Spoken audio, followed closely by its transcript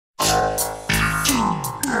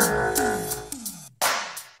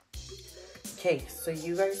Okay, so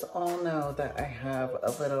you guys all know that I have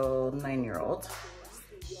a little 9-year-old,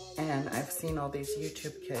 and I've seen all these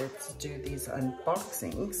YouTube kids do these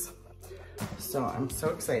unboxings. So I'm so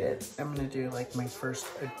excited. I'm gonna do like my first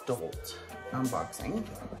adult unboxing.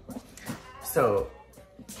 So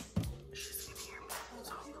she's gonna hear me.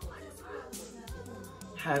 So Alexa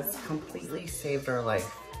has completely saved our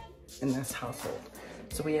life in this household.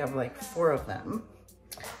 So we have like 4 of them.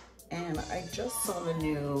 And I just saw the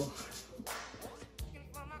new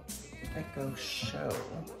xoxo.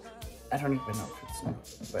 I don't even know if it's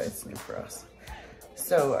new, but it's new for us.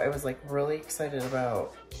 So I was like really excited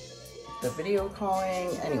about the video calling.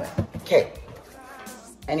 Anyway, okay.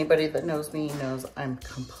 Anybody that knows me knows I'm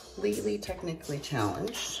completely technically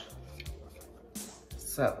challenged.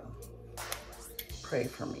 So pray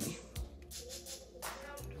for me.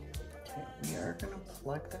 Okay, we are gonna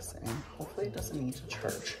plug this in. Hopefully it doesn't need to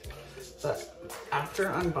charge. But after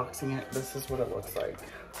unboxing it, this is what it looks like.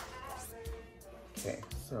 Okay,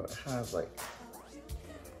 so it has like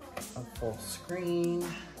a full screen.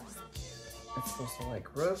 It's supposed to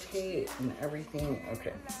like rotate and everything.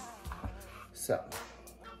 Okay, so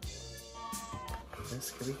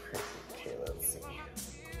this could be crazy. Okay, let's see.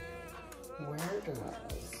 Where does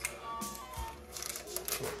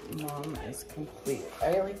Mom is complete?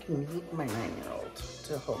 I like need my 9-year-old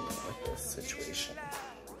to help me with this situation.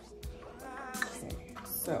 Okay,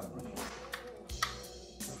 so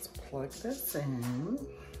let's plug this in.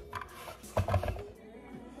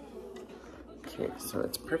 Okay, so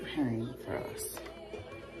it's preparing for us.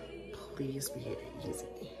 Please be easy.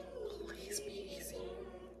 Please be easy.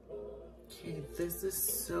 Okay, this is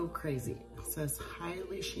so crazy. It says, "Hi,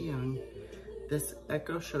 Aleesha Young. This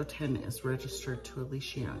xoxo 10 is registered to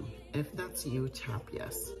Aleesha Young. If that's you, tap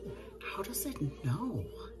yes." How does it know?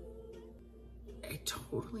 It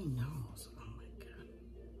totally knows. Oh my God.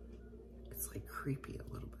 It's like creepy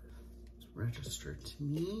a little bit. It's registered to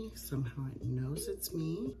me. Somehow it knows it's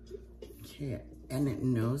me. Okay, and it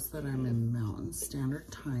knows that I'm in Mountain Standard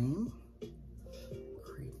Time.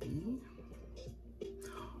 Creepy.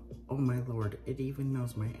 Oh my Lord, it even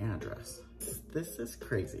knows my address. This is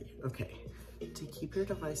crazy. Okay, to keep your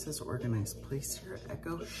devices organized, place your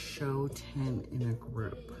xoxo 10 in a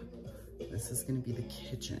group. This is gonna be the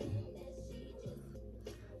kitchen.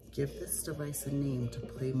 Give this device a name to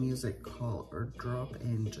play music, call, or drop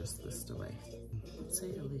in just this device. Let's say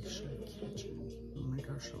Aleesha Kitchen. Oh my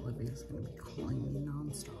gosh, Olivia's gonna be calling me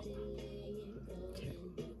nonstop. Okay,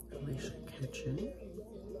 Aleesha Kitchen.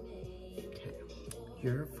 Okay,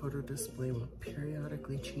 your photo display will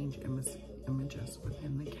periodically change images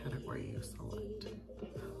within the category you select.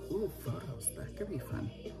 Ooh, photos, that could be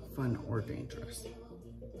fun. Fun or dangerous.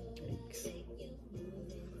 Thanks.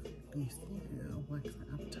 You see, Alexa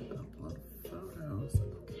app to upload photos.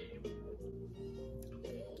 Okay.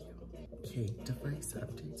 Okay, device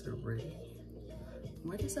updates are ready.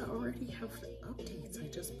 Why does it already have updates? I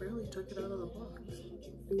just barely took it out of the box.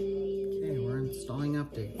 Okay, we're installing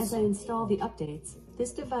updates. As I install the updates,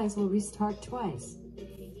 this device will restart twice.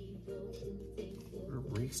 We're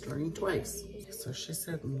restarting twice. So she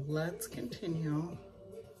said, let's continue.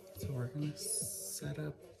 So we're gonna set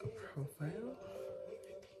up a profile.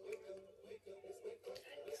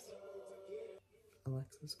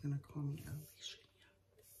 Alexa's gonna call me Aleesha.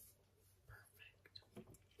 Perfect.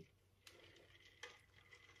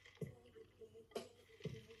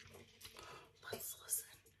 Let's listen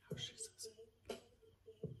how she says it.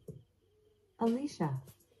 Aleesha.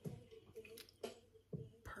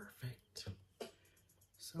 Perfect.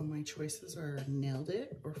 So my choices are nailed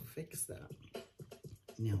it or fix that.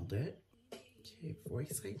 Nailed it. Okay,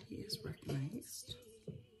 voice ID is recognized.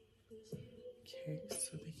 Okay,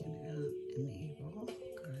 so they can enable.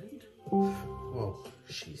 Good. Whoa,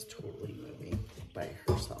 she's totally moving by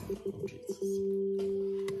herself. Oh, Jesus.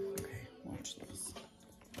 Okay, watch this.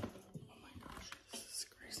 Oh my gosh, this is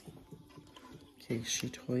crazy. Okay, she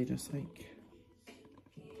totally just like...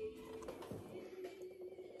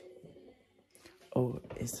 Oh,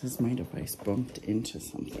 it says my device bumped into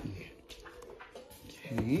something.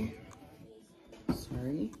 Okay.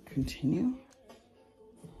 Sorry, continue.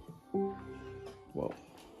 Whoa.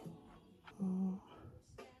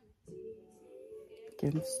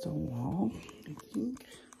 Against a wall, I think.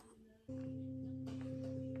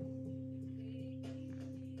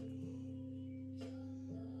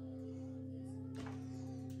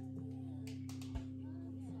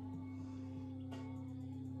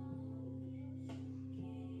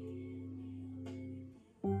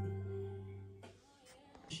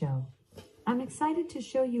 I'm excited to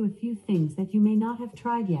show you a few things that you may not have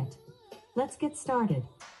tried yet. Let's get started.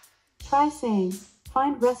 Try saying,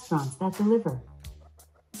 Find restaurants that deliver.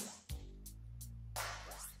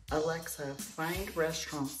 Alexa, find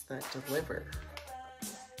restaurants that deliver.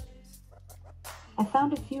 I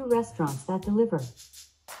found a few restaurants that deliver.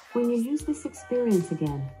 When you use this experience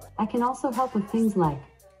again, I can also help with things like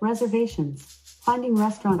reservations, finding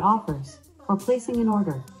restaurant offers, or placing an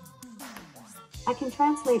order. I can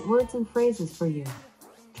translate words and phrases for you.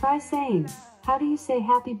 Try saying, how do you say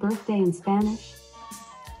happy birthday in Spanish?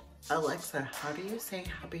 Alexa, how do you say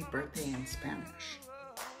happy birthday in Spanish?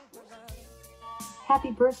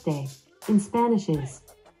 Happy birthday in Spanish is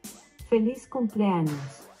Feliz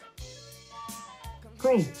cumpleaños.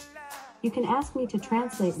 Great. You can ask me to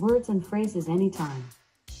translate words and phrases anytime.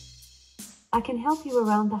 I can help you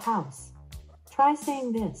around the house. Try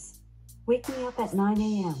saying this. Wake me up at 9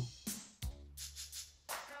 a.m.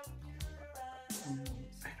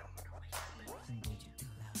 I don't want to wake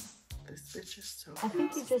up. This bitch is so I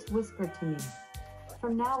think you just whispered to me.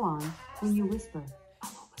 From now on, when you whisper, I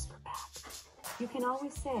will whisper back. You can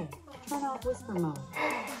always say, turn off whisper mode.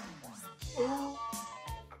 Well,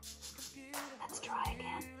 let's try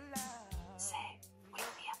again. Say, wake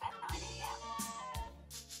me up at 9 a.m.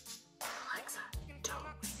 Alexa, don't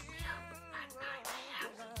wake me up at 9 a.m.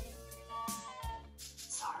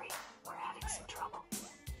 Sorry, we're having some trouble.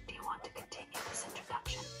 Do you want to continue this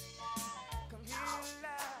introduction?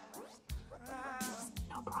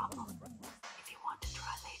 No problem. If you want to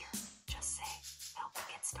try later, just say, help me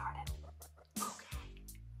get started.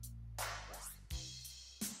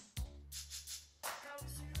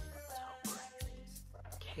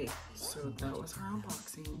 Okay, so that was our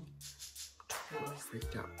unboxing. Totally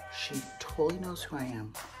freaked out. She totally knows who I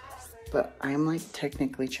am, but I'm like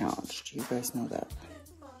technically challenged. You guys know that.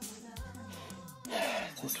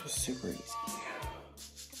 This was super easy.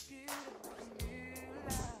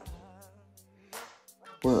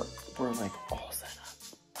 We're like all set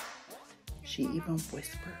up. She even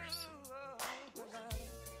whispers.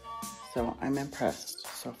 So I'm impressed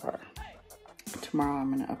so far. Tomorrow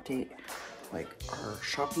I'm gonna update like our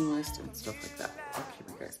shopping list and stuff like that. I'll keep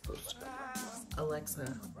you guys posted.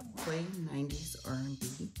 Alexa, play 90s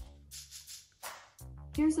R&B.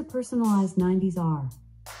 Here's a personalized 90s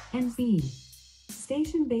R&B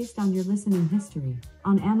station based on your listening history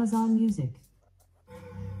on Amazon Music.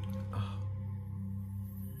 Oh,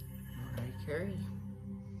 Mariah Carey.